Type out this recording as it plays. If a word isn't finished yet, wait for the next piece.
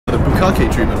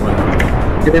Bukake treatment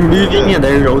went? They're moving and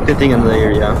they're rotating in the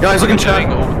area. Guys, look in chat.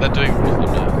 They're doing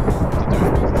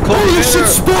Holy shit,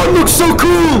 Spawn looks so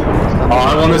cool! Oh,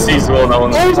 I want to see Spawn. Oh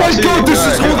my god, this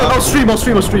is... Hold on, I'll stream.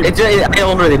 I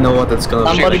already know what it's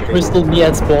gonna be. Somebody crystal me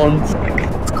at spawn.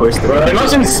 Of course they will.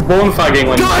 Imagine spawn fagging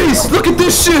when... Guys, look at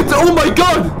this shit! Oh my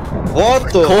god!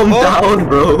 What the Calm fuck? down,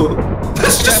 bro.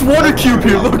 There's just water cube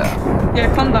here, look!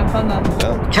 Yeah, calm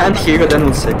down. Can't hear it, then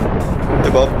we'll see.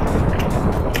 Hey Bob.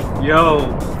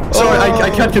 Yo. Sorry, I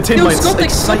can't contain Yo, my Scottics,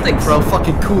 excitement Scottics. for how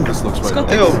fucking cool this looks right now.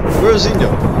 Hey yo, where's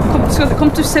Zinho?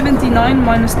 Come to 79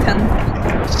 minus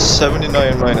 10.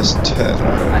 79 minus 10.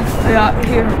 Yeah,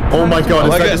 here. Oh my god,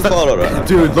 Am I is getting that... followed right now?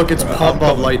 Dude, look, it's Pop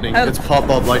Bob Lightning. It's Pop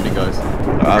Bob Lightning, guys.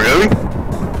 Really?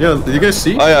 Yeah, did you guys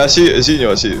see? Oh yeah, I see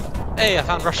Zinho, I see you. Hey, I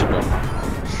found Russian Bot.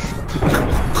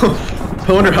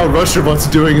 I wonder how Rusherbot's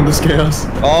doing in this chaos.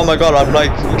 Oh my god, I'm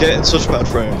like getting such bad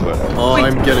frames right now. Oh, Wait.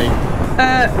 I'm getting...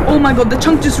 Oh my god, the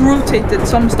chunk just rotated,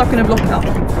 so I'm stuck in a block now.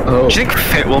 Oh. Do you think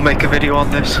Fit will make a video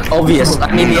on this? Obvious.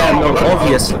 I mean, yeah, no,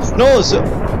 obvious. No,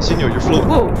 Zinho, you're floating.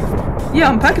 Whoa. Yeah,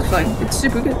 I'm packet flying. It's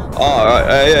super good. Oh,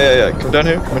 alright, yeah. Come down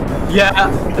here. Come in.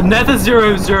 Yeah, Nether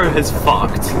 00 is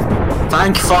fucked.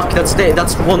 Thank fuck,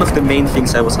 that's one of the main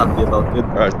things I was happy about. Dude.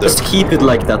 Right there. Just keep it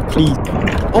like that, please.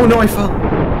 Oh no, I fell.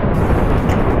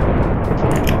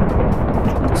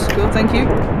 Let's go, thank you.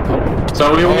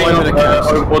 So we all meet I'm gonna up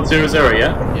Overwatch 00,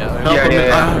 yeah?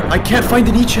 Yeah. I can't find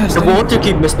an E-chest. The water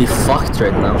cube must be fucked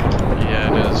right now.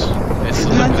 Yeah, it is. It's a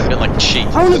little bit like cheap.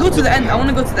 I wanna go to the end. I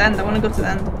wanna go to the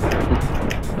end.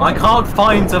 I can't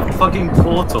find a fucking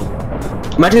portal.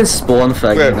 Imagine spawn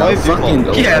fragging Wait, now. why do you Fucking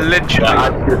want- Yeah,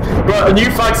 literally. Bro, a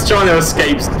new flag's trying to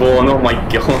escape spawn, oh my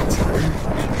god.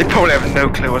 They probably have no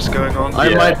clue what's going on.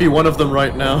 I might be one of them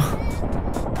right now.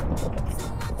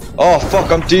 Oh fuck,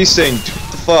 I'm desynced.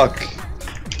 What the fuck?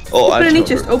 Oh, Open an I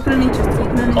E-chest. Open an E-chest.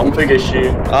 Config issue.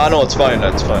 Ah no, it's fine,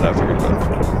 I figured it out.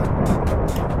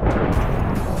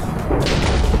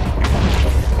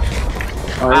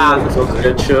 I like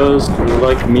pictures,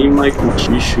 like me, my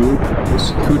Gucci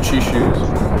shoes. Coochie shoes.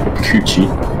 Gucci.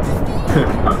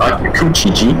 I like your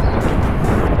Gucci G.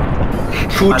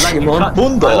 Kuchimon.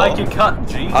 Bunda. I like your cut,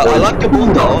 G. I like your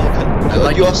bunda. I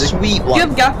like your sweet Do you one. have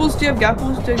gapples?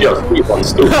 Just keep on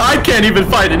still. I can't even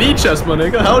find an E-chest, my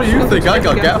nigga. How do you think I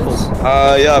got gapples?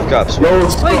 Yeah, I've gaps. Yo,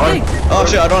 Wait. Oh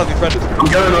shit, I don't have you friended. I'm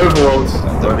going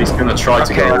Overworld. Or at least gonna try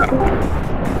to go.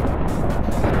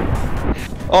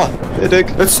 Oh, hey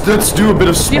Dick. Let's do a bit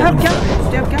of Do you have spawn.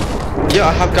 gapples? Yeah,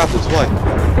 I have gapples. Why?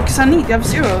 Because I need. You have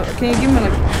 0. Can you give me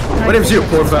like? My name's you,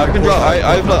 poor fag. I can drop.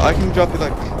 I can drop you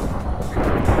like.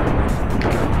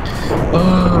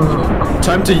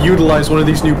 Time to utilize one of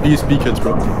these new BSB kits,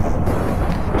 bro.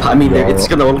 I mean, it's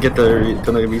gonna all get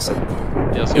gonna reset.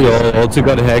 Yes, You also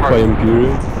got hacked by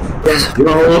Imperial.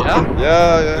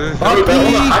 Yeah. Oh, they're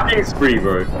on a hacking spree,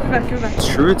 bro. Go back. It's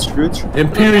true.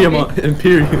 Imperium.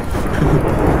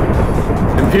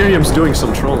 Imperium's doing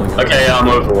some trolling. Okay, yeah, I'm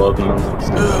Overworld now.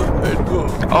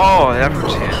 Oh,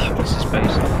 everyone's here. This is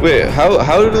basic. Wait,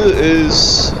 how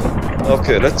is?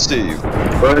 Okay, let's see.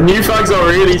 Bro, the new flags are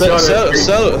really trying to...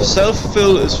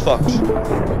 Self-fill is fucked.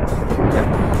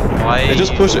 Why? It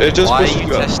just pushes Why are you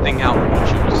you up. testing out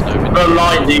modules? Nobody. The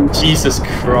lightning, Jesus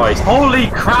Christ. Holy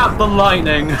crap, the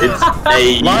lightning! It's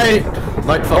a... Light.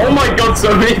 Oh my god,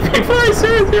 so many people are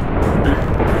serious.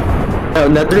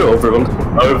 Nether Overworld.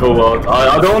 Overworld.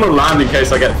 I don't want to land in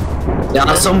case I get...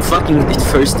 Yeah, some fucking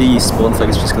thirsty spawn flag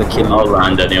is just gonna kill I'll you.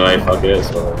 land anyway, fuck it.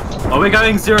 So. Are we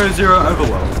going 0-0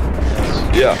 Overworld?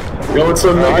 Yeah. Go to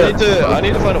I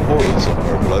need to find a portal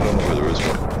somewhere, but I don't know where there is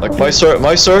one. Like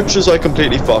my search is like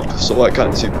completely fucked, so I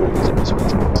can't see portals in this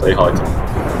one. Say hi to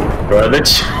me. Bro, the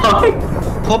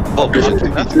chat. Pop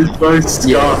It's so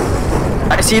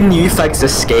scarred. I see new flags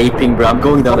escaping, bro. I'm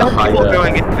going down the high. People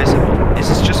going invisible. Is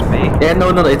this just me? Yeah, no,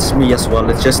 it's me as well.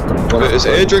 It's just one of Is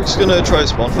the- Adrix gonna try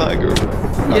spawn flag or?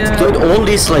 Yeah. Dude, all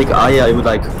these like I would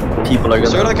like people are gonna.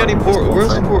 Is there like any portal?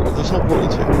 Where's the portal? There's no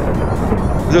portals here.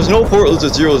 There's no portals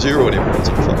at 0-0 anymore. It's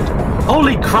a fact.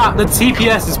 Holy crap, the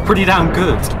TPS is pretty damn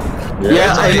good.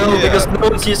 Yeah, I know, yeah. because no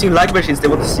one's using lag machines, they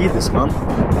want to see this, man.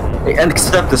 And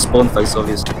except the spawn fights,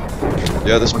 obviously.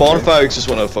 Yeah, the spawn fags just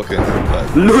wanna fucking.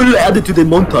 LOL added to the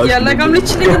montage. Yeah, like I'm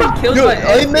literally getting killed by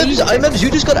IMEMS, you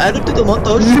just got added to the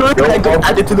montage. I got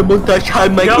added to the montage. Hi,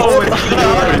 my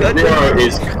Zero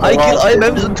is... I kill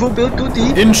IMEMS and 2 build 2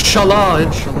 deep. Inshallah.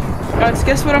 Guys,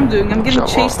 guess what I'm doing? I'm getting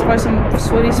chased by some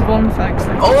sweaty spawn fags.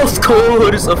 Like,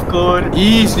 Of course.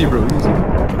 Easy, bro. Easy.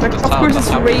 like of course it's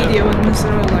radio and this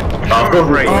are like. I've got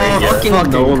radio, yeah.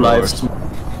 Fucking no lives.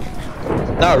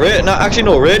 Actually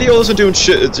no, radio isn't doing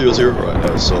shit at 0-0 right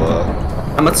now, so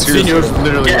I'm not serious. Senior's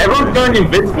literally. Yeah, everyone's going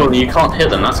invincible and you can't hit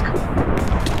them, that's cool.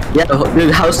 Yeah,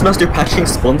 the house master patching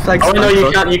spawn flags. Oh no,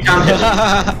 you can't hit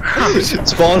them.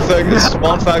 Spawn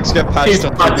fags get patched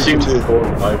on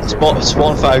YouTube.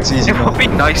 Spawn fags easy. It would be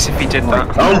nice if he did that.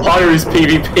 Oh, Pyro's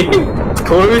PvP. Of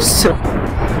course.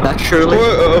 Naturally.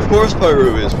 Of course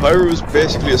Pyro is. Pyro is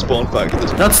basically a spawn fag at this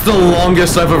point. That's the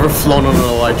longest I've ever flown on an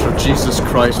Elytra. Jesus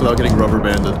Christ, without getting rubber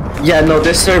banded. Yeah, no,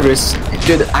 this server is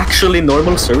good. Actually,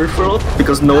 normal server for all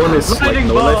because no one is like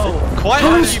no life. Quite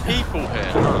a few people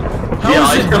here.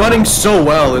 How is it running so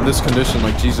well in this condition?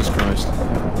 Like Jesus Christ.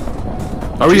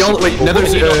 Are we all wait?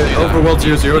 Nether's Overworld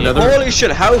 00. Nether. Holy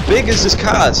shit! How big is this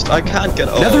cast? I can't get.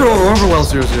 Nether or Overworld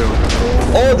 00.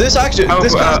 Oh, this cast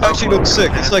actually looks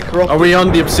sick. It's like corrupt. Are we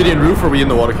on the obsidian roof or are we in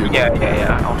the water cube?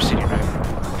 Yeah. Obsidian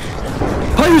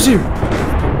roof. Pyro's here!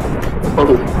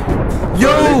 Oh.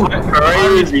 Yo!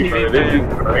 Crazy, bro. This is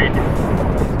crazy.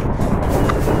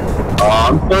 Oh,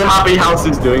 I'm so happy House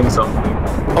is doing something.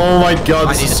 Oh my god,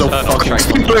 this is so fucking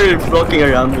fun. People are flocking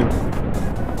around me.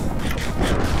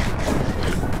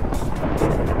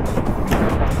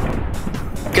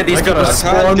 Get these people I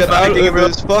can't get out of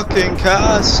this fucking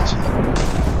cast.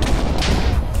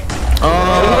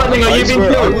 I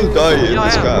swear I will die in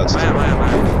this cast. I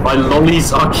am. My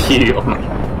lollies are cute. Oh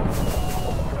my.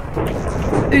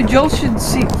 Dude, y'all should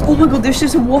see. Oh my god, there's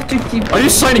just a water cube. Are you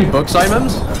signing books,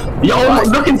 Imams? Yo,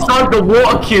 look inside the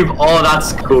water cube. Oh,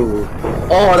 that's cool.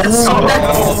 Oh, that's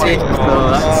sick.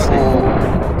 No, that's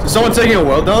sick. Is someone taking a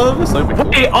world down of this?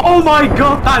 Wait, oh my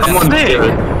god, that's sick!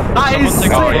 That is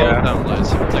sick! Oh yeah. Download.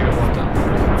 Someone take a one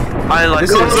down. I like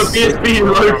This Look, is the BSB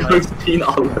logo's been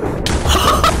on.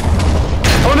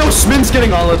 Oh no, Smin's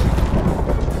getting all it.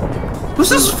 Who's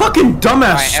this fucking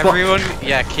dumbass? Alright, everyone,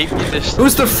 yeah, keep your distance.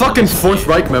 Who's the fucking Fourth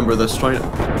Reich member that's trying to?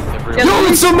 Everyone. Yo,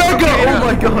 it's Omega! Oh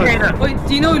my god! Wait,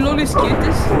 do you know Lolly's cute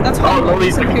is? That's how Oh,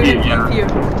 Lolly's a cute, cute yeah. here.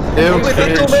 Ew, Wait,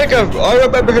 that's Omega! I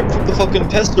remember him from the fucking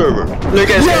test server. Look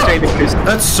at Yeah. trying to crystal.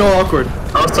 that's so awkward.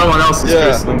 Oh, someone else is Yeah.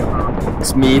 crystalling.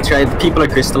 It's me. People are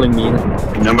crystalling me.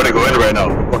 I'm gonna go in right now.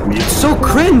 Fuck me. It's so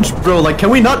cringe, bro. Like, can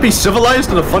we not be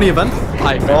civilized in a funny event?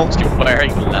 Hi, you're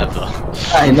wearing leather.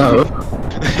 I know.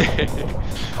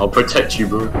 I'll protect you,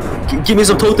 bro. Give me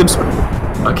some totems.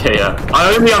 Okay, yeah.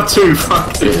 I only have 2.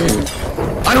 Fuck.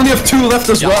 I only have 2 left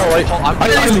as Yeah, well.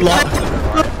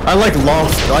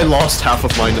 I lost half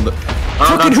of mine in the.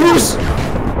 Fucking who's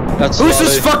That's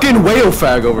this fucking whale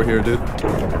fag over here, dude?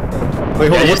 Wait,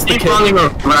 hold Yeah, on. you What's the keep kid? running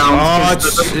around. Oh,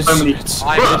 There's so many. it's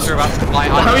I'm Bruh, about to buy.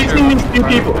 how are you seeing these 2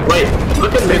 people? Wait,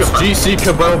 look at It's Mega GC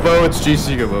Kabobo. It's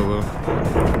GC Kabobo.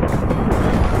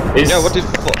 Yeah, what the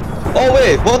fuck? Oh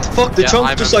wait, what the fuck? The Yeah, chunk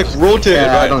I just remember. like rotated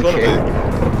Yeah, I right in don't front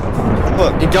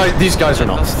of me. What? These guys are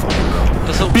not.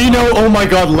 Doesn't Bino, oh my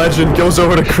god, legend goes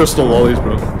over to Crystal Lollies,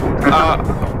 bro.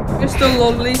 You're still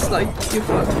Lolly's, like, you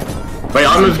fuck. Wait,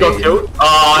 Iman's got killed?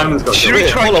 Oh, Iman's got Should killed. we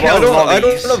try Hold and up, kill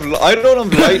I don't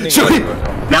have lightning. Should we-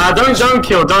 Nah, don't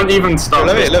kill. Don't even stop.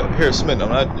 Here, Smith,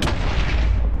 I'm at you.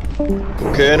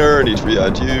 Cocainer, need to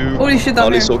re-add you. Holy shit, down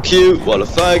Molly's here. so cute, what a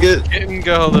faggot. Kitten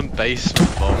girl and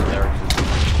basement bomb there.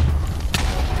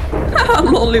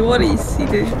 Lolly, what is he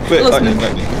doing? Wait, Listen,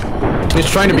 lightning. He's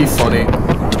trying to be funny.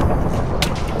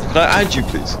 Can I add you,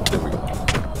 please? There we go.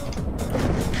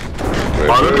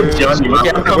 Oh, look at Johnny.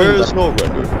 Where is no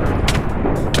render?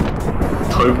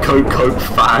 Coke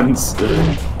fans.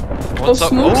 What's up?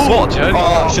 smokes. Oh, Johnny.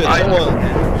 Oh shit, someone.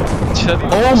 Johnny.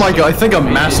 Oh my god, I think a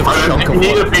massive chunk If of you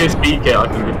need a wood. PSP kit, I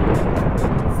can give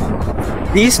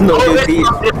you. These no Oh, good these.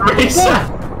 it's reset.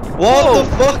 What the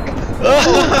fuck?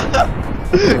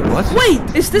 What? Wait,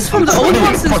 is this from the old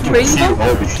ones? This rainbow?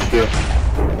 Holy shit.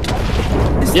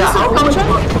 Is Yeah, this how an come old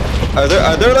chunk?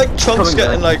 Are there like chunks Coming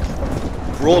getting like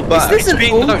rolled back? this an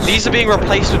Being, old? no, these are being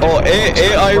replaced with. Oh,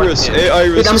 A Iris Wait,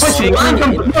 I'm is pushing It's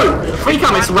random. No, free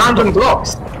cam. It's random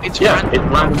blocks. It's Yeah, random.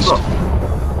 it's random blocks.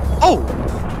 Oh,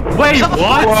 Wait,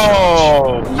 what?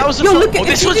 Whoa! that was a Yo, fun- look at- oh,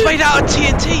 this if one's you- made out of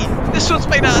TNT. This one's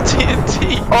made out of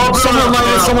TNT. Oh, Someone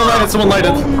lighted, someone lighted, someone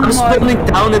lighted. Oh I'm my- spawning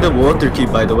down in the water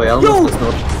cube, by the way. I don't know if it's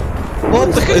not.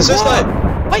 What the? Is this like?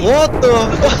 Wait. What the?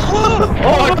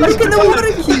 Oh, look at the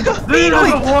water cube! Dude,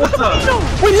 Wait, water!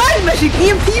 wait, light machine,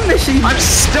 EMP machine! I'm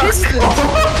stuck. Distance.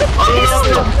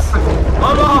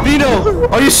 Vino,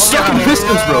 are you stuck in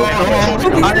pistons, bro?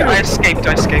 I escaped.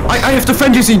 I have to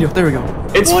defend you, Zinho. There we go.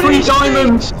 It's free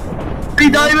diamonds. Free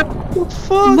diamond!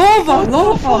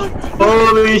 Lava!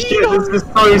 Holy shit, this is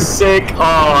so sick.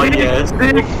 Oh yes.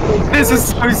 This is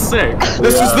so sick.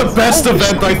 This is the best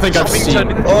event I think I've seen.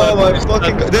 Oh my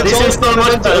fucking god. This is so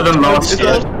much better than last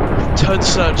year. Turn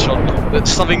search on. That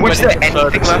something Was went there into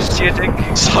anything furnaces. last year, Dick?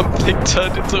 Something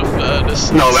turned into a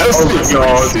furnace. No, that's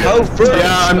How furnace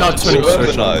Yeah, I'm not turning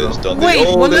search on, urbanized on the Wait, one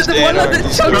of oldest the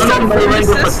chunks of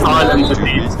furnaces.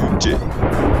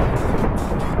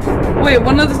 Wait,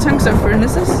 one of the chunks are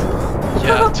furnaces?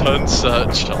 Yeah, turn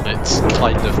search on it's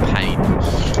kind of pain.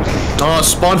 Oh,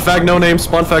 spawn fag no name,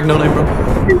 bro.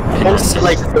 It's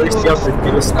like thirsty after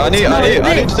kills. I need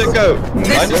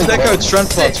to take out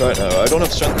strength pots right now. I don't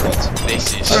have strength pots.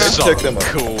 This is I need to so take them out.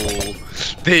 cool.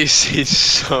 This is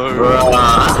so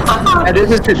And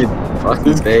this is pretty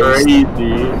fucking crazy.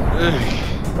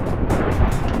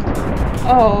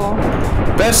 Oh.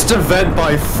 Best event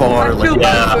by far. I feel Like,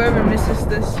 bad whoever misses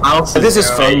this. This is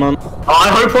fun, man. I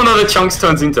hope one of the chunks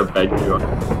turns into bed.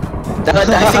 I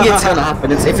think it's gonna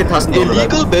happen. It's if it hasn't already.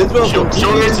 Illegal bedrock.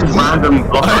 Sure, this is random.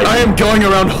 I am going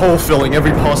around hole filling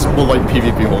every possible like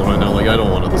PvP hole right now. Like I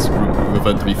don't want this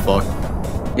event to be fucked.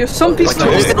 Yo, some people.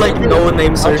 Is it like no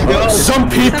name search? Some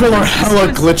people are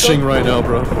hella glitching right now,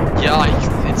 bro.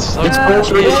 yeah, it's so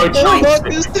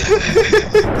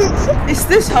Is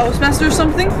this Housemaster or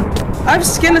something? I have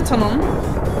skeleton on.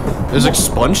 Is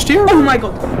expunged here? Oh my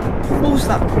god. What was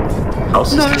that?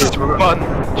 House No, Just run.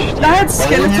 I had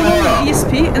skeleton on the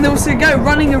ESP and there was a guy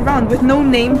running around with no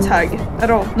name tag at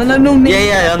all. No name.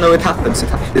 Yeah, I know it happens.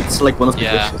 It's like one of the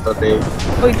Yeah. glitches that they.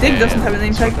 Wait, Dig doesn't have a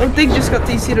name tag. Oh, Dig just got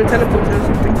DC to teleporter or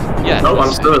something. Yeah. No,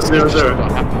 I'm still a 0-0.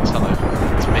 What happens? Hello.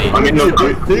 It's me. I mean, no,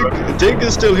 Dig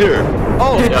is still here.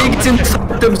 Oh, Dig's in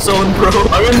Phantom Zone, bro.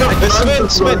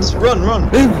 Smith, run.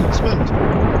 Smith.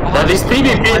 Yeah, these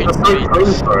PvP are so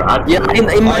close, bro. Yeah,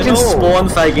 imagine I know. spawn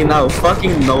fagging now.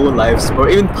 Fucking no lives, bro.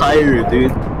 Even Pyro,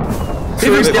 dude.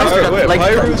 Seriously, Wait,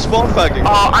 Pyro spawn fagging.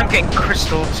 Oh, I'm getting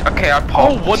crystals. Okay, I Oh,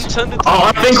 popped. one turned into.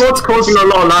 Oh, I think what's causing a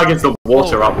lot of lag is the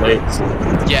water updates.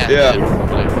 Yeah.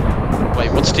 Probably.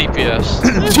 Wait, what's TPS?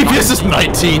 TPS is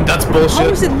 19. That's How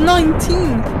bullshit. is it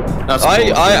 19? That's I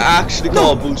bullshit. actually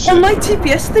call bullshit. On my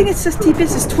TPS thing it says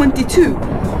TPS is 22.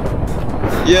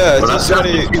 Yeah, Well, it's that's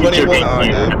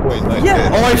 21.9. Yeah.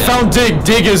 Oh, I found Dig.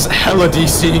 Dig is hella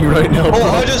DCing right now.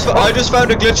 Oh, I just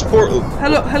found a glitched portal.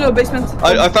 Hello, basement.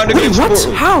 I found a Wait, glitched what?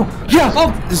 portal. How? Yeah.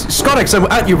 Oh, Scottex, I'm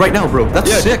at you right now, bro. That's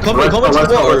Yeah, sick. come into the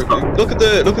water. Look at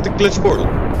the glitched portal.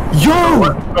 Yo,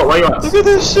 Oh, wait, what? Look at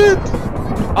this shit.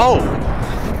 Oh.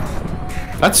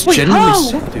 that's Wait, genuinely how?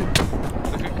 sick, dude.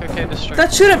 Look at cocaine district.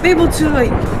 That shouldn't be able to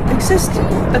like exist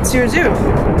at 0-0.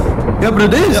 Yeah, but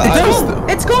it is. Yeah, it I does. know.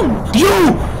 It's gone.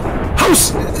 Yo,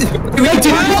 house.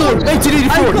 1984.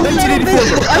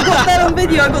 1984. I got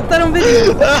that on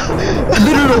video.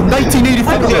 Literal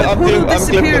 1984. I'm clipping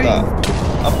disappearing.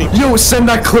 that. Yo, send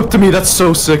that clip to me. That's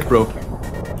so sick, bro.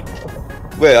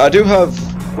 Wait, I do have.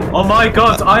 Oh my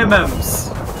god, IMMs.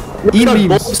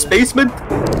 Bob's basement.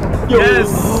 Yes.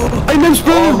 I meant,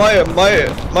 bro. Oh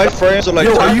my frames are like.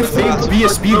 Yo, are you fast. famed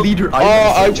BSB leader?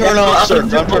 Oh, I turn on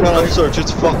search. I'm turning on search.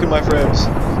 It's fucking my frames.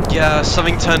 Yeah,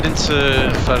 something turned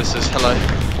into furnaces. Hello.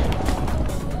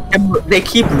 They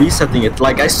keep resetting it.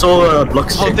 Like I saw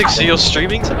blocks. Oh, Dick, so you're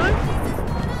streaming tonight?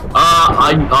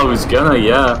 I was gonna,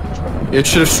 yeah. It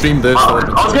should have streamed this. I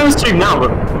was gonna stream now,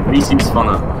 but VC's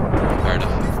funner. Fair enough.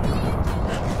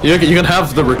 You can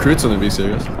have the recruits on the VC, I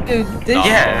guess. Dude, this.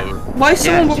 Yeah. Why is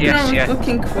someone walking yes, around yes.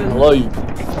 looking quill? Hello.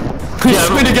 He's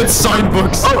gonna get signed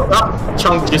books. Oh, that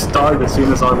chunk just died as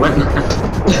soon as I went.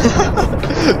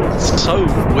 It's so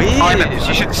weird. IMMs,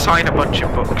 you should sign a bunch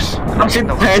of books. I should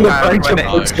pen a bunch of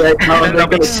books right now. And they'll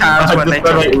be sad when they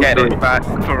don't get it back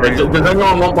for real. Does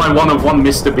anyone want my one-of-one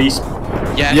Mr. Beast?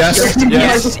 Yes.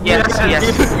 Yes.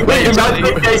 Wait, in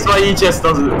that case, my EGS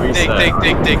doesn't reset. Dig.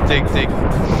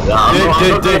 Yeah,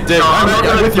 I'm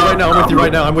I'm with you right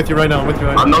now. I'm with you right now.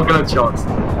 I'm not gonna chance.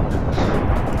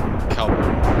 Come.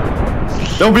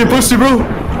 Don't be a pussy, bro.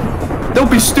 Don't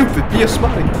be stupid. Be a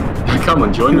smart. Come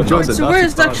on, join the Join the So where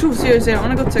is the actual 0-0? I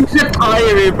wanna go text you.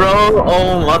 Pyro, bro.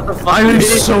 Oh, what the fuck? I'm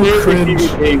so cringe.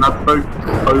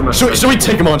 Should we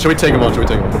take him on? No.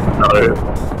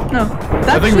 No.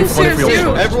 The I think we actual fully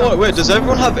feel 0-0. Everyone, wait, does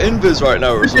everyone have invis right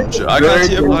now or some shit? I can't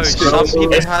see everyone. Oh, some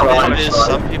people It's have fine, this, it's fine.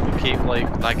 some people keep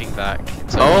like lagging back.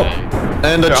 It's Oh,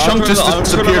 okay. and a chunk just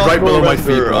disappeared right below my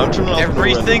feet, bro.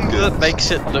 Everything that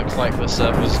makes it look like the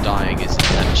server's dying is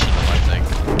intentional, I think.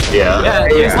 Yeah,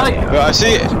 it's like I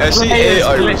see players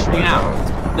AI. glitching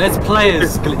out. There's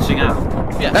players glitching out.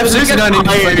 Yeah.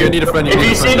 FC9 need a friend. If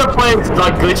you see the players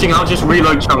like glitching out, just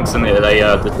reload chunks and they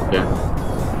disappear.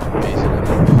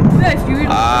 Yeah, if you.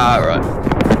 Right.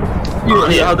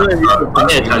 How do I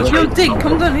reload? Yo, Dig,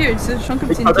 come down here. It's a chunk of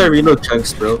How do I TNT. reload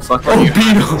chunks, bro? Fuck. Oh,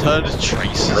 Beano. Turn to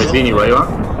traces. Wait, Beanie, where you are?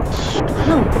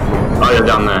 No. Oh, you're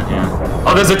down there, yeah.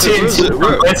 Oh, there's a TNT.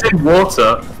 Where? It's in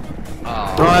water.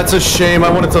 Oh, that's a shame. I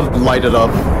wanted to light it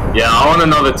up. Yeah, I want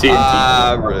another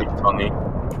TNT. Rip. Funny.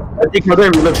 I think how do I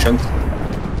reload chunks?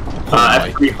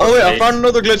 Oh wait, I found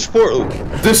another glitch portal.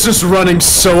 This is running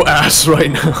so ass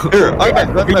right now. Here,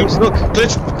 look,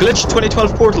 glitch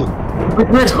 2012 portal.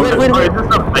 Wait.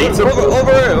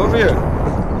 Over here.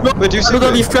 Wait, do you see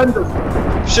this?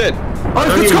 Shit.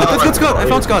 Oh, let's go. I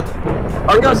found Scott.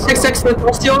 Oh yeah, 6x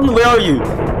Bastion, where are you?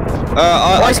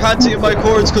 I can't see my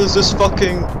chords because this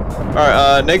fucking...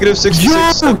 Alright, negative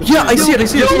 66. Yo! Yeah, I see it.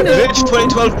 Glitch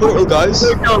 2012 portal, guys.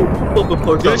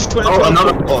 Glitch 2012 Oh,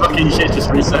 another fucking shit just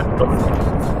reset.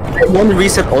 One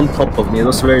reset on top of me, it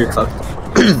was very fucked.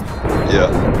 Yeah.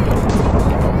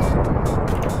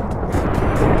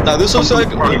 Now this looks like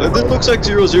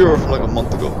 0-0 from like a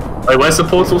month ago. Wait, where's the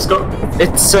portal, Scott?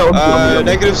 It's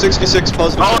negative 66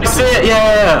 positive. Oh, I see it,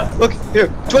 yeah. Look, here,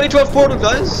 2012 portal,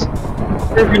 guys.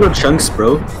 Reload chunks,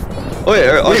 bro. Oh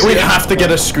yeah, we have to get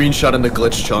a screenshot in the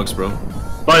glitch chunks, bro.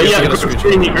 But yeah, group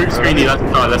screeny,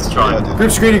 let's try.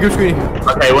 Group screeny.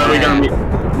 Okay, where are we gonna meet?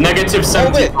 Negative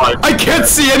 75. I can't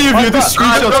see any of you, this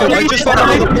screenshot. I just found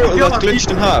another portal that's glitched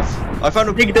in half. I found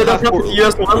a big half portal.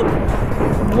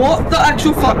 What the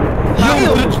actual fuck?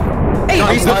 Hey,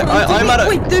 I'm at a...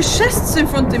 Wait, there's chests in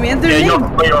front of me and they're named.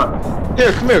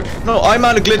 Here, come here. No, I'm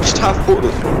at a glitched half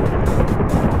portal.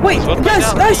 Wait,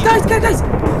 guys.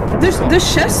 There's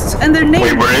chests and they're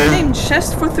named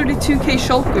chest for 32k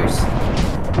shulkers.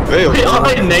 Wait, are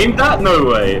they named that? No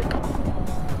way.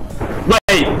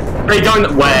 Wait, they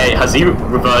don't. Wait, has he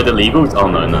reverted illegals? Oh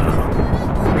no.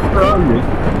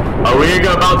 Are we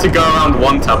about to go around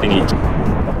one tapping each?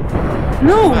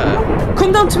 No!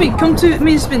 Come down to me,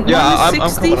 spin. Yeah,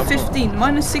 minus 60, I'm 15,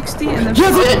 minus 60, and then...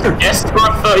 Yes, for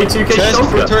 32k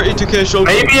shulker. 32k shulker.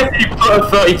 Maybe if you put a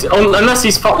 32... unless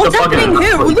he's fucked What's up again. happening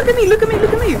here? Oh, look at me!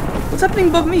 What's happening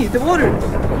above me? The water.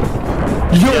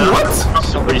 Yo, what?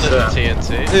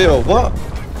 TNT. Yo, what?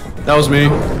 That was me.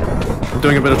 I'm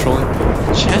doing a bit of trolling.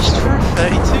 Chest for a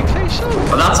 32k shulker?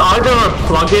 But that's either a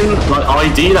plugin, like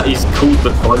ID that he's called the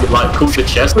plugin, like called the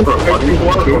chest for a plugin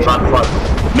one, or that's like...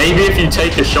 Maybe if you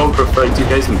take a shulker of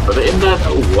 32k and put it in there,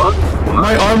 that'll work.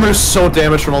 My armor is so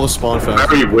damaged from all the spawn facts.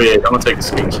 Very weird. I'm gonna take a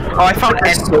screenshot. Oh, I found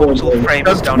end portal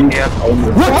frames down here.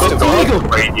 What? Illegal!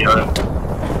 Radio.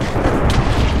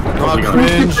 Oh,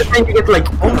 cringe.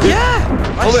 Oh yeah!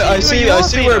 Oh wait, I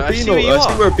see where Bino is.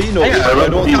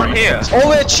 Oh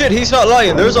wait, shit, he's not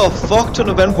lying. There's a fuck ton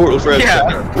of end portals for everything.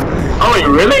 Oh wait,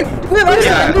 really?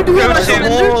 Go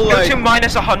to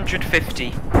minus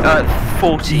 150.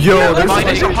 40. Yo,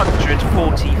 minus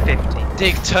 140, 50.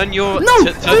 Dig, turn your... No,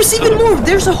 there's even more.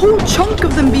 There's a whole chunk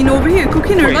of them being over here.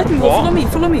 Cocaine, let me go. Follow me.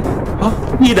 Oh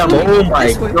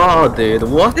my god, dude.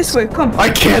 What? This way, come. I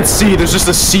can't see. There's just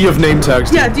a sea of name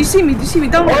tags. Yeah, do you see me?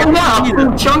 Down there. Oh yeah, a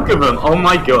full chunk of them. Oh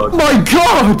my god. My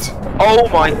god! Oh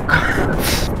my god.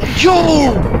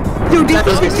 Yo! Dude, they have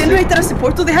to generate this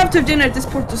portal. They have to have generated this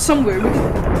portal somewhere.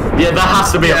 Yeah, there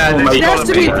has to be a portal. There has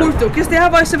to be a portal, because they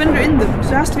have Ice of Ender in them. So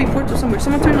there has to be a portal somewhere.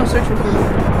 Someone turn on search for portal.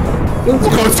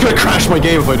 Oh, it's gonna crash my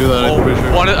game if I do that. I'm pretty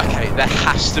sure. Okay, there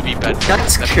has to be bedrock.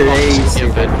 That's crazy.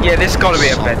 Yeah, there's gotta be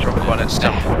a bedrock one and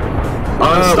stuff.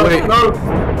 Wait. No.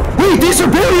 Wait, these are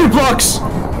barrier blocks!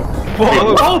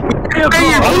 What? Oh,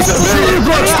 barrier blocks!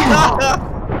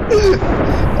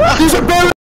 These are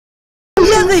barrier...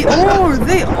 Yeah, they are!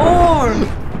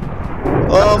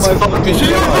 Oh my fucking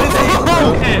shit.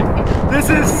 This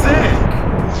is sick!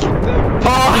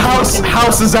 Oh,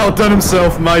 House has outdone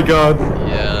himself, my god.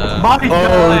 Yeah. My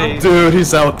Oh, dude,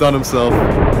 he's outdone himself.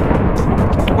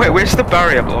 Wait, where's the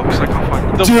barrier blocks? I can't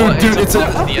find them. Dude, it's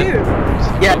Up here.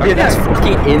 Yeah, dude, that's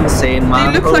fucking insane,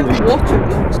 man. They look like water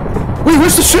blocks. Wait,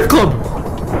 where's the strip club?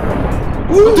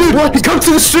 Dude, what? Come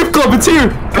to the strip club, it's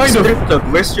here! Kind of.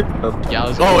 Where's strip club?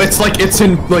 Yeah, Oh, it's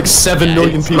in like 7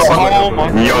 million pieces. Oh my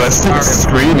god. Yo, that's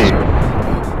screeny.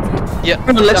 Yeah,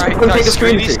 Let's take a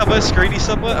screen. Screeny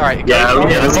somewhere? Alright, Yeah,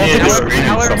 let's get a screen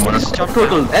somewhere.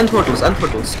 End portals.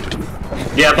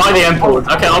 Yeah, by the end portal.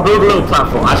 Okay, I'll build a little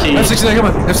platform. Actually, F69, come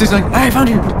on. F69. I found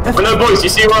you. oh, no, boys, you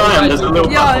see where I am? There's a little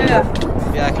platform. Yeah.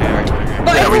 Yeah, okay, alright.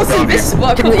 But I will see this.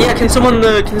 Can someone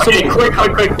Okay, quick,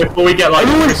 before we get like...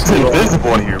 It's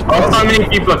invisible in here, bro. So many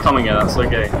people are coming in, that's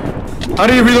okay. How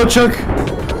do you reload, Chuck?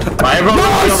 Right, everyone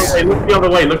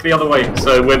look the other way.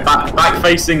 So we're back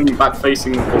facing the portals.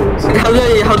 How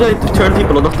do I turn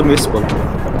people off the miss one?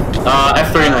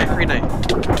 F39.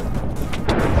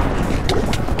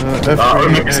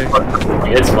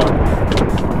 It's fine.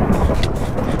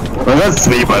 Well, that's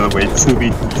me, by the way. It's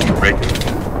me. Break it.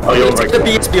 Oh, you're Take right. the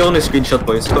BSB on a screenshot,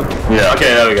 boys. Go. Yeah.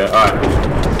 Okay, there we go. Alright.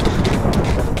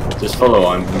 Just follow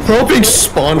on. Hoping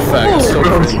spawn facts. So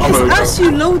It's as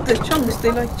you load the chunks,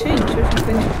 they like change or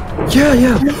something.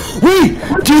 yeah. Wait,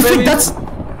 do you think that's?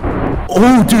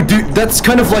 Oh, dude, that's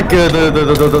kind of like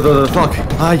the fuck.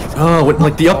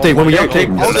 Like the update when we update.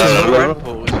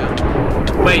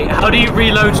 Wait, how do you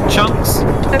reload chunks?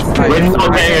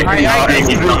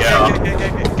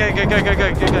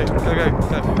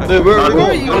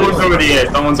 Someone's already here.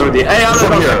 Someone's already here. Hey,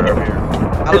 Aladon,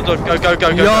 go.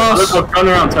 Yes. Turn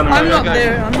around. I'm not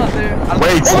there.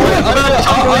 Wait,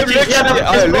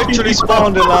 I literally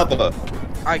spawned in lava.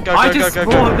 I just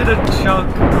spawned in a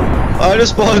chunk. I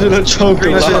just spawned in a chunk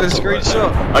of lava.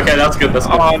 Screenshot. Okay, that's good. That's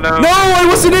good. Oh no. No, I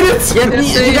wasn't in it. Yeah,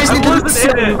 you guys need to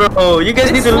listen, bro. You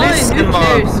guys need to listen, Who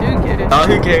man. cares?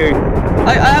 Who cares?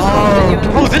 I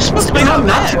have Oh, this one's made out of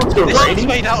air. This one's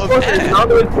made out of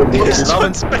air. This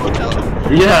one's made out of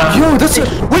air. Yeah.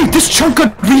 Yo, wait, this chunk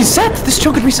got reset.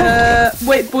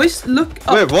 wait, boys, look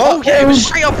up. Wait, what? Oh yeah, it was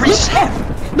straight up reset.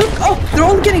 Look up. They're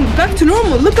all getting back to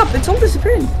normal. Look up. It's all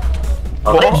disappearing.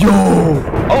 Yo.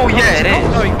 Oh yeah, it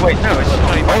is. Oh wait, no, it's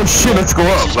not even. oh shit, let's go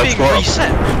up. It's Let's being go up.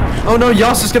 reset. Oh no,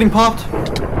 Yas is getting popped.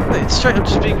 It's straight up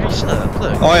just being reset.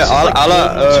 Look. Oh yeah,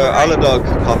 This is like Aladog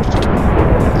popped.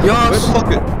 Yas.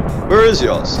 Where is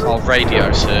yours? Oh,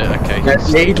 radio's here. Okay.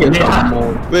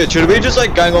 Wait, should we just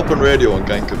like gang up on radio and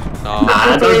gank him? No.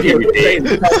 Don't give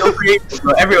me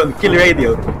Everyone, kill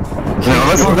radio.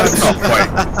 No, let's not fight.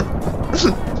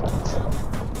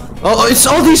 Oh, it's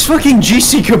all these fucking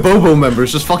GC Kabobo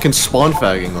members just fucking spawn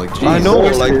fagging. Like, I jeez. know,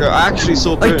 like they're actually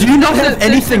so Like, good. do you not have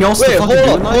anything else Wait, to fucking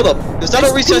do? hold up. Is that a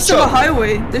There's a reset piece of a chunk?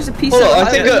 highway. There's a piece Hold of a on,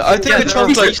 highway. I think the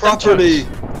chunk's like properly.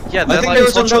 Yeah, I they're think like there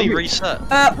was a totally chunk- reset.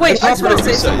 Wait, I just want to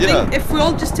say reset, something. yeah. If we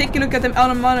all just take a look at the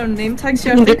Alamano name tags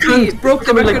here, I think we broke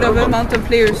the record of the amount of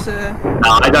players. No,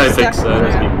 I don't think so.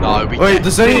 No, we Wait,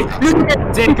 does any?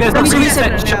 Dick, there's a Let me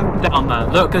reset see it, chunk down there.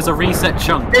 Look, there's a reset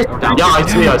chunk. Down Yeah, I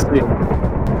see.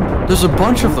 There's a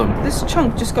bunch of them. This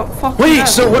chunk just got fucked. Wait,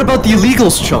 so what about the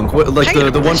illegals chunk? What, like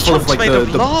the one this full of chunk's like made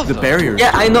of the lava. barriers?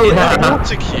 Yeah, I know.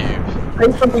 Water cube.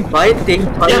 I'm something by the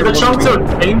Yeah, the chunks are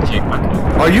changing.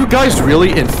 Are you guys really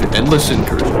in endless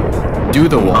incursion? Do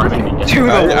the walk.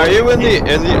 Are you in the?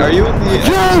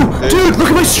 Yo, dude, look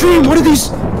at my stream. What are these?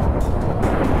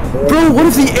 Bro, what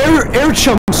if the air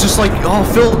chunks just like all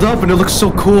filled up and it looks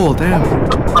so cool? Damn.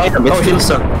 It feels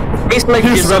so. It's like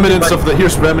Here's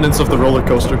remnants of the roller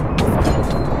coaster.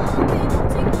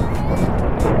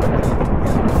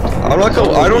 I'm like,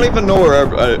 I don't even know where.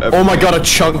 Oh my god, a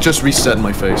chunk just reset in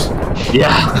my face.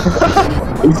 Yeah.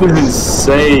 This is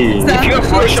insane. If you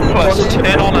have Russian Plus,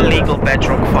 turn on illegal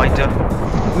bedrock fighter.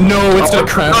 No, it's gonna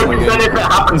crash my Then game. if it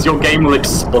happens, your game will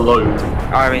explode.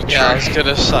 I mean, Yeah, I was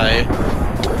gonna say.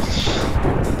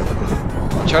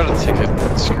 I'm trying to take a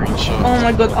screenshot. Oh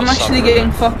my god, I'm actually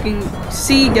getting fucking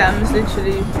C-gams,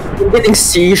 literally. I'm getting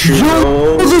seizures, Yo,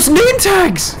 bro. those name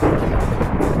tags!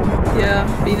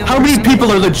 Yeah, Bino. How many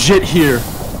people are legit here?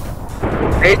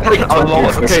 Okay,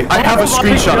 I have a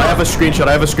screenshot. I have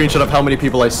a screenshot of how many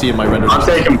people I see in my render. I'm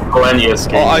taking plenty of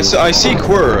skins. Oh, I see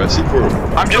Quirr.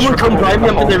 I'm just Someone come by me,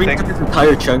 I'm gonna recording reach this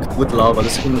entire chunk with lava.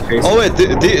 This is gonna be crazy. Oh wait,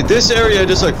 this area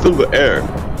just like filled with air.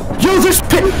 Yo, there's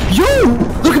Yo,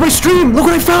 look at my stream. Look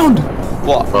what I found.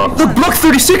 What? Look, Block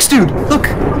 36, dude. Look.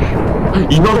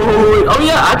 Yo, oh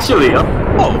yeah, actually.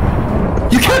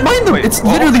 You can't mine them. It's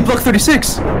literally Block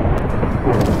 36.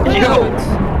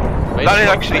 That is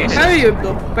actually. Bury your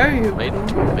block, bury your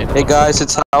block. Hey guys,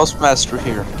 it's Housemaster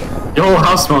here. Yo,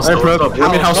 Housemaster, Hey, bro. what's up?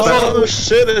 I mean, Housemaster. Oh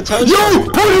shit! It's Yo,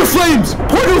 portal flames!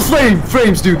 Portal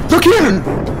frames, dude. Look here.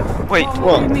 Wait,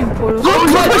 What do you mean portal? Look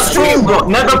at my stream. Block,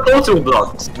 never portal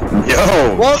blocks.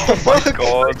 Yo! What the fuck?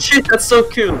 God. Shit, that's so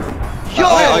cool. Yo!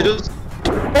 I just.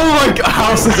 Oh my god,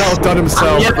 House has outdone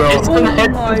himself, Yeah, bro. it's Oh gonna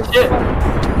hit my some shit.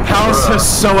 fuck. House has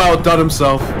so outdone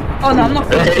himself. Oh no, I'm not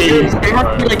going to Hey. do this. They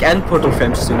have to be like end portal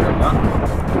frames soon,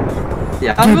 huh?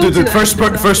 Yeah, I'm going Dude, to first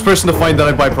person to find that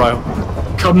I buy Prio.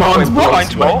 Come on,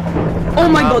 Behind what? Oh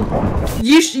my god.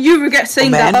 You regret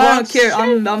saying that. I don't care.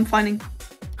 I'm finding.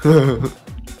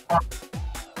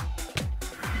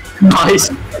 Nice.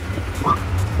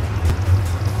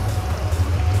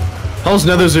 How's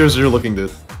Nether 00 looking,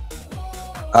 dude?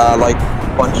 Like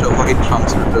bunch of fucking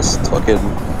chunks are just fucking.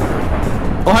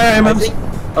 Oh hi, I'm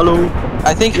Hello.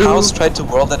 I think House tried to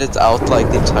world edit out like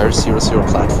the entire 00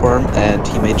 platform, and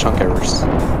he made chunk errors.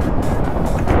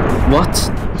 What?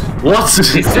 What?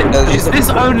 Is this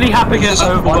only happening at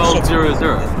Overworld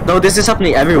 00? No, this is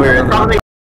happening everywhere.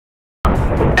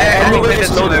 where it's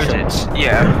there's loaded. loaded.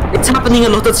 Yeah. It's happening a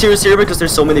lot at 0-0 because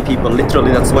there's so many people.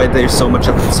 Literally, that's why there's so much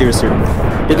at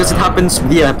 0-0. Because it happens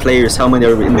via players. How many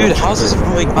are in? Dude, House is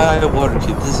ruining my water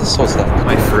cube. This is so sad.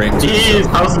 My frames. Jeez,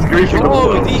 House is griefing.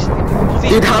 Oh, these.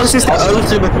 Dude, House is the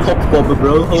ultimate pop bomber,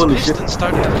 bro. Holy shit. Pistons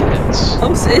started to hit.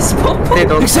 House is pop. They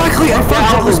don't. Exactly, I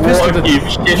found this piston.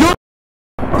 Yo,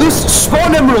 this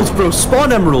spawn emeralds, bro.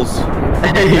 Spawn emeralds.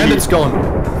 And it's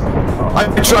gone. I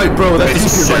tried, bro. That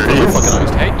disappeared right from my fucking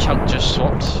eyes. Okay, Chunk just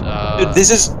swapped. Dude, this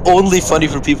is only funny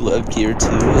for people who have gear too.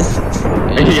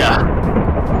 Yeah.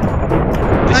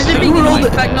 Imagine being in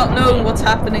the fact not knowing what's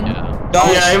happening.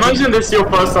 Yeah, imagine this is your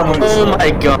first time on the Oh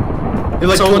my god. You're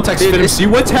like, context film, see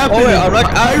what's happening? Oh wait, I'm like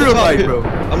Ironite, bro.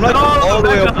 I'm like all the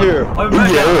way up here.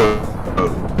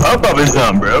 Pop up is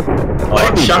done, bro.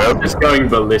 Like, Shaft is going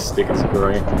ballistic, it's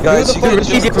great. Guys, you can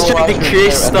He just tried to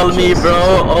crystal me, bro.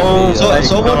 Oh my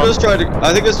Someone god. just tried to.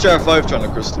 I think it's JR5 trying to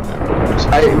crystal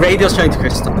me. Radio's trying to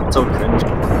crystal. It's so cringe.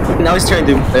 Now he's trying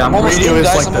to. I'm almost Radio in, is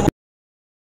guys. like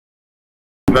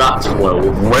That's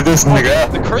 12. Where this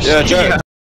nigga? The curse. Yeah, JR.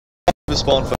 The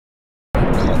spawn.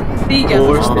 Vegan.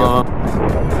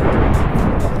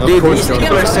 Dude, these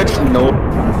people are such no.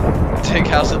 Take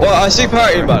House. Well, I see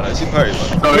party man. I see party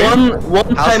man.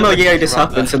 One time a year this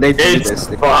happens and they do It's this.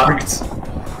 fucked.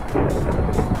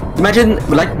 Imagine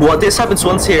like what this happens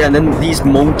once here and then these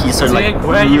monkeys are like. Dig,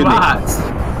 where you ruining- at?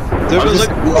 There was like.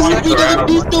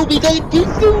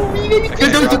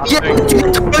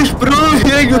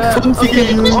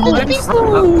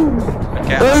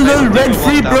 Okay, Red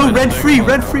free, bro. Red free,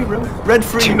 red free, bro. Red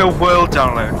free. Team the world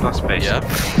download last base. Yeah.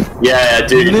 Yeah,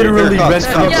 dude. Literally red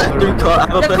Yeah. free.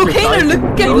 Yeah, Cocaine,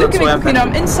 look at me, Cocaine.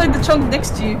 I'm inside the chunk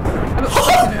next to you.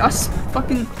 I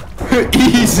fucking.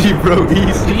 Easy, bro.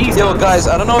 Easy. Yo, guys,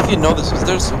 I don't know if you know this, but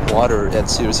there's water at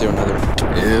 0-0 Nether.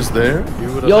 Is there?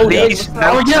 Yo, these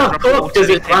Oh yeah, of course. does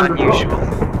it unusual?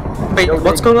 Wait,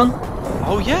 what's going on?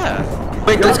 Oh yeah.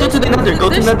 Wait, let's go to the Nether. Go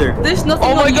to Nether. There's nothing.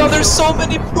 Oh my god, unusual. there's so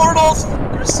many portals!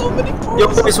 There's so many Yo,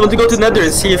 portals! boys, want to go to Nether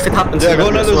and see if it happens? Yeah, in go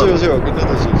Nether as another well? 0-0. Go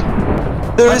another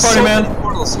 0-0. There is Party so man. many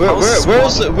portals.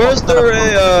 Where's there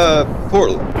a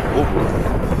portal?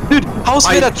 Dude, House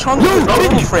made a trunk with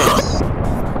portal frames.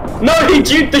 No, he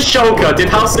duped the shulker. Did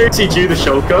House seriously do the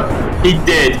shulker? He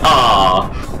did. Ah.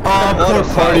 What a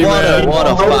party man. What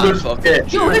a fan.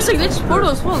 Yo, there's like this portal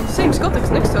as well. Same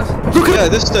Scottex next to us. Look at Yeah,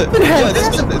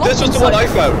 this was the one I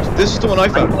found. This is the one I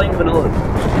found.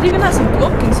 It even has a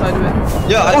block inside of it.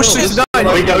 Yeah, I know. shit, This is nice.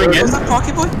 Are we going in? Is that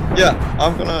Pocky Boy? Yeah,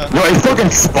 I'm gonna. No, it's fucking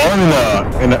spawned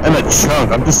in a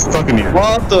chunk. I'm just stuck in here.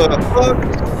 What the fuck?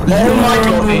 Oh my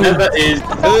god, Nether is.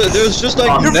 There's just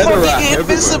like You're netherrack fucking everywhere.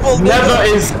 invisible, Never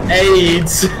is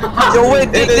AIDS. Yo, wait,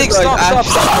 It Dig, is like stop,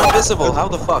 you're invisible, how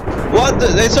the fuck? What?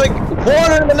 It's like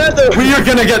water in the nether. We are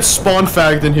gonna get spawn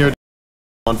fagged in here.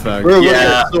 Spawn fagged. We're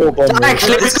Yeah. so bummed.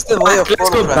 Actually, This is the way of let's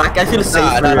go portal back. I feel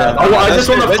safe. Nah. Oh, I just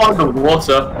want to Let's- find the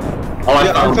water. Oh, I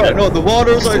Yeah, found it. no, the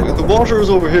water's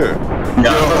over here. Yo,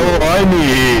 I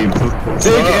need.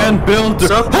 Dig and build.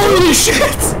 Holy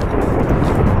shit!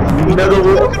 Nether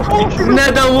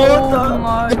Nether Oh water.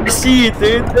 my. I see it,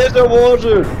 dude. There's the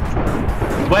water.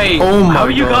 Wait, Oh my how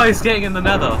are you God. guys getting in the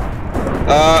Nether?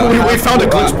 We found a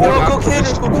glitch Yo, portal. cocaine,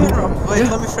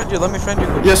 wait, let me friend you.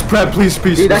 Yes, Prep, please,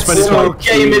 please. Dude, Let's that's spend so it.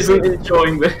 game isn't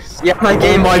enjoying this. Yeah, my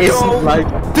game my isn't God.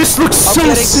 like. This looks I'm so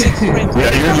getting sick. 6 frames.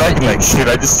 Yeah, you're lagging like shit.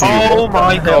 I just see Oh you.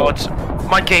 my god.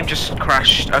 My game just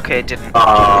crashed. Okay, it didn't.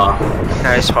 Ah.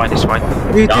 No, it's fine, it's fine.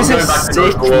 Dude, Yeah, I'm this going is back to sick,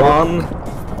 North Korea. man.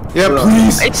 Yeah,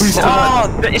 please. It's Please.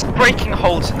 it's breaking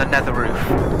holes in the nether roof.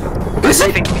 Is I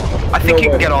it? think you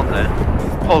can get on there.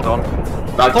 Hold on.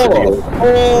 That's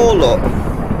Hold up.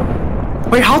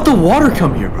 Wait, how'd the water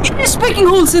come here, bro? It's breaking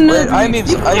holes in the. Wait, I mean,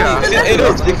 You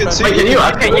can see. Wait, can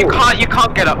You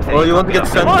can't get up there. Oh, you want to get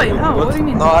friendly? Why? How? What do you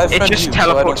mean? No, I It friend just you, so I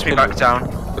teleports don't me kill back you.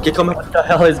 down. Okay, come on. What the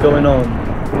hell is going on?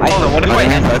 Hold on, what if I I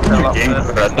end think your game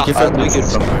Okay, I'll do friendly. it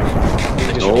from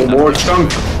No more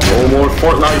chunk. No more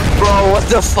Fortnite. Bro, what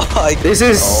the fuck? This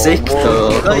is sick,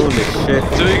 though. Holy shit.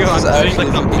 Doing This is actually like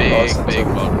a fucking big, awesome. big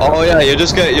bug. Oh yeah, you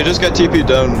just get TP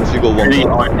down if you go one.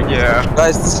 Yeah.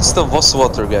 Guys, this is the Voss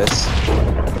water, guys.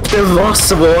 The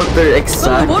lost water, No, the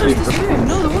exactly. water's disappearing.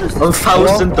 No, the water's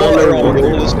 $1,000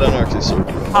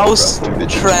 water. House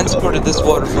transported this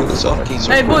water from the fucking.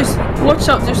 Hey boys, watch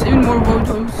out, there's even more void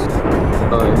holes.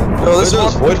 No, this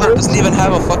water doesn't even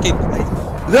have a fucking.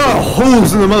 There are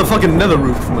holes in the motherfucking nether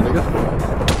roof, my nigga.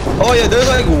 Oh yeah, there's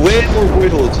like way more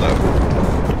void holes now.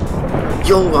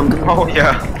 Yo, I'm gonna. Oh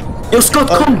yeah. Yo, Scott,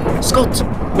 come! Scott!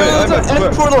 Wait, I'm at End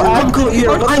where? portal Come, come here,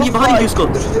 behind you,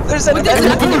 Scott! There's an Wait, there's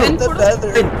end an portal end in the portal?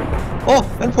 nether.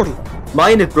 Oh, end portal.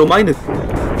 Mine it, bro, mine it.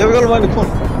 Yeah, we gotta mine the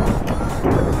corner.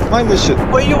 Mind this shit.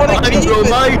 Wait, you wanna keep it?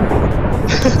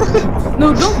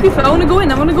 No, don't keep it. I wanna go in.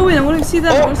 I wanna see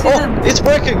them. I wanna see them. It's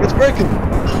breaking. It's breaking.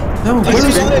 No, where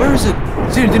is it? Where is it?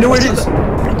 Dude, do you know where it is?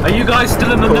 Are you guys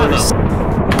still in the nether?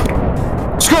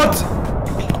 Scott!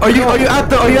 Are you at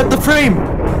the frame?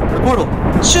 The portal.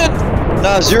 Shit!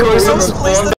 Nah, Zero is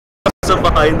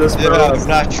behind us, bro. Yeah,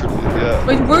 naturally, yeah.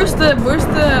 Wait, where's the?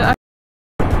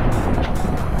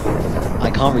 I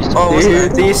can't reach. Oh,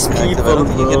 Dude, these people,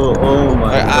 bro. Oh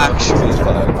my god. Actually,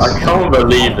 I can't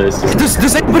believe this.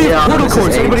 Does anybody have portal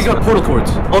cords? Anybody got portal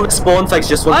cords? All the spawn facts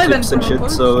just want clips and shit,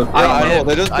 so... Yeah, I know,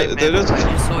 they just...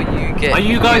 Are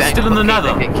you guys still in the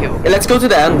nether? Yeah, let's go to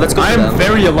the end, let's go to the end. I am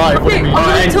very alive, what do you mean?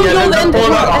 I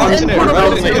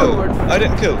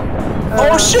didn't kill.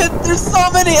 Oh shit, there's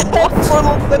so many portals.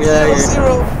 That's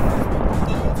zero.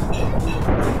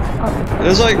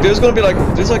 There's gonna be like,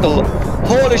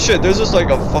 holy shit, there's just like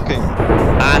a fucking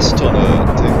ass ton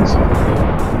of things.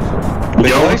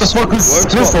 Yo, what the fuck is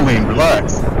crystalline?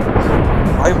 Relax.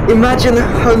 Imagine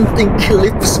hunting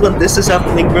clips when this is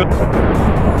happening, bro.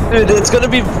 Dude, it's gonna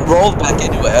be rolled back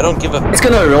anyway, I don't give a... It's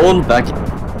gonna roll back.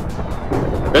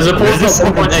 There's a portal of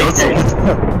 1.8k.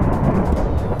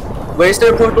 Where's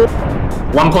their portal?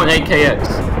 1.8kx.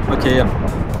 Okay, yeah.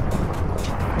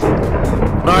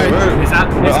 Alright,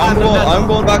 I'm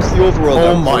going back to the overworld.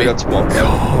 Oh my god.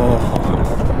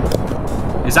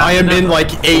 I am in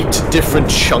like 8 different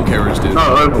chunk errors, dude.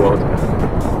 No, overworld.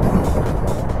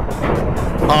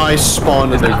 I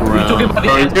spawned in the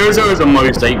ground. Zero is a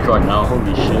mosaic right now,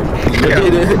 holy shit.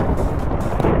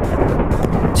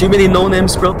 Too many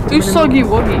no-names, bro. Too soggy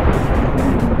woggy.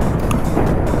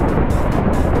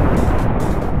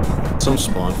 Some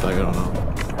spawn fag, I don't know.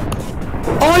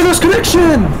 Oh, I lost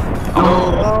connection!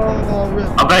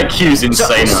 I bet Q's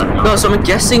insane right now. No, so I'm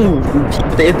guessing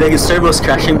the server was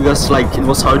crashing because like it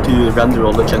was hard to render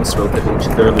all the chunks rotating.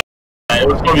 It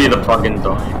was probably the plugin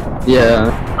dying. Yeah.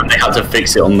 And they had to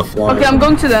fix it on the fly. Okay, I'm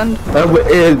going to the end.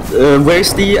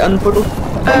 Where's the end portal?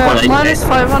 Minus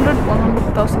 500,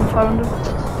 100,500.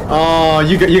 Oh,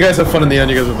 you guys have fun in the end.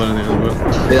 You guys have fun in the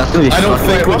end. Yeah, I don't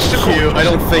think with Q. I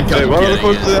don't think. What are the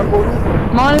codes to the end portal?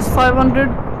 Minus 500,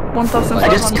 1,500. I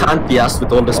just can't be asked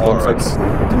with all the spawn facts.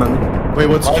 Wait,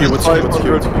 what's Q? What's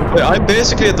Q? Wait, I'm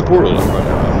basically at the portal right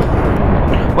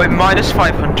now. Wait, minus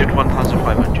 500,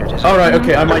 1,500. Alright,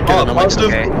 okay, I might get it.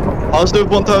 Positive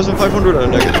 1,500 and a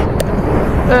negative.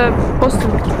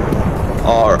 Positive.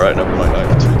 Alright, never mind. I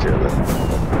have to care then.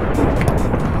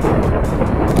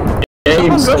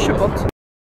 Rush your bot.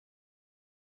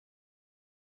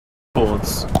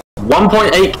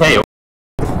 1.8k.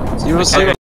 0.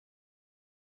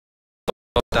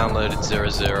 Downloaded 00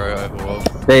 overworld.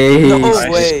 Base. No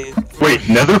way. Wait,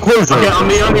 nether closure. Okay, I'm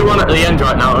the only one at the end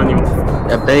right now.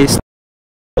 Yeah, base.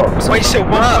 Wait, so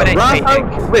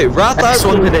 1.8k. Wait, Wrath out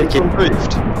X1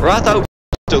 improved. Wrath out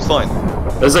still fine.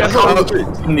 There's a couple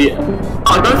in the...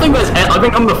 I don't think there's... I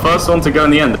think I'm the first one to go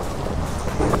in the end.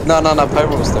 No,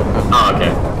 Pyro was there. Oh,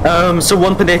 okay. So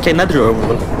 1.8k nether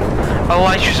overworld. Oh,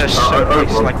 I should have so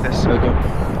nice like this. Okay.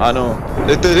 I know.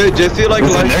 Do you feel like...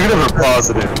 Is it negative or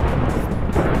positive?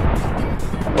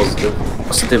 Positive.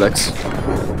 Positive X.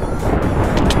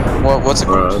 What's it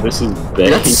called? This is base.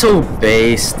 That's so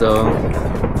base though.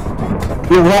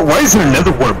 Wait, why is there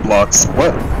nether wart blocks?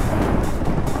 What?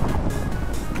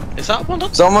 Is that one?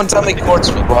 Someone tell me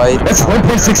quartz wide. That's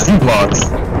 1.16 blocks.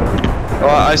 Oh,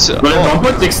 I see.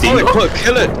 1.16. Look,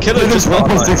 kill it. There's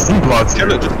 1.16 blocks.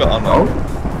 Kill it, just got on now.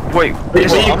 Wait,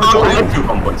 So you can't connect to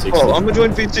 1.16. Oh, I'm gonna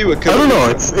join VT with kill I it. don't know,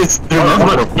 it's they're How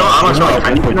much?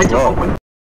 Can you connect to 1.12. 1.16?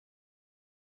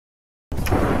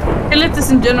 Kill it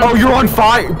is in general. Oh, you're on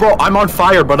fire, bro. I'm on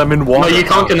fire, but I'm in water. No, you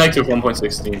can't connect to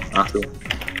 1.16 at all.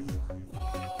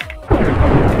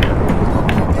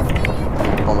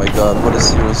 Oh my god, what is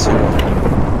 0?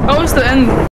 Oh, it's the end.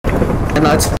 And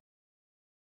that's...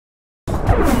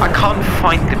 I can't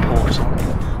find the portal.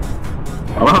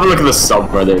 I'm gonna have a look at the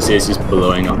subreddit, see it's just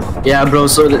blowing up. Yeah, bro,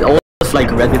 so all of like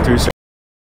Redditors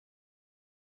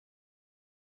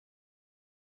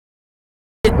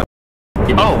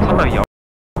Oh, hello, y'all.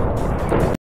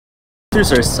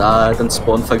 Redditors are sad and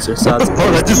spawn facts are sad. What the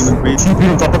fuck? I just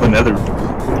TP on top of the nether.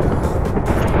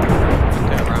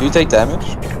 Do you take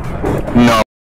damage? No,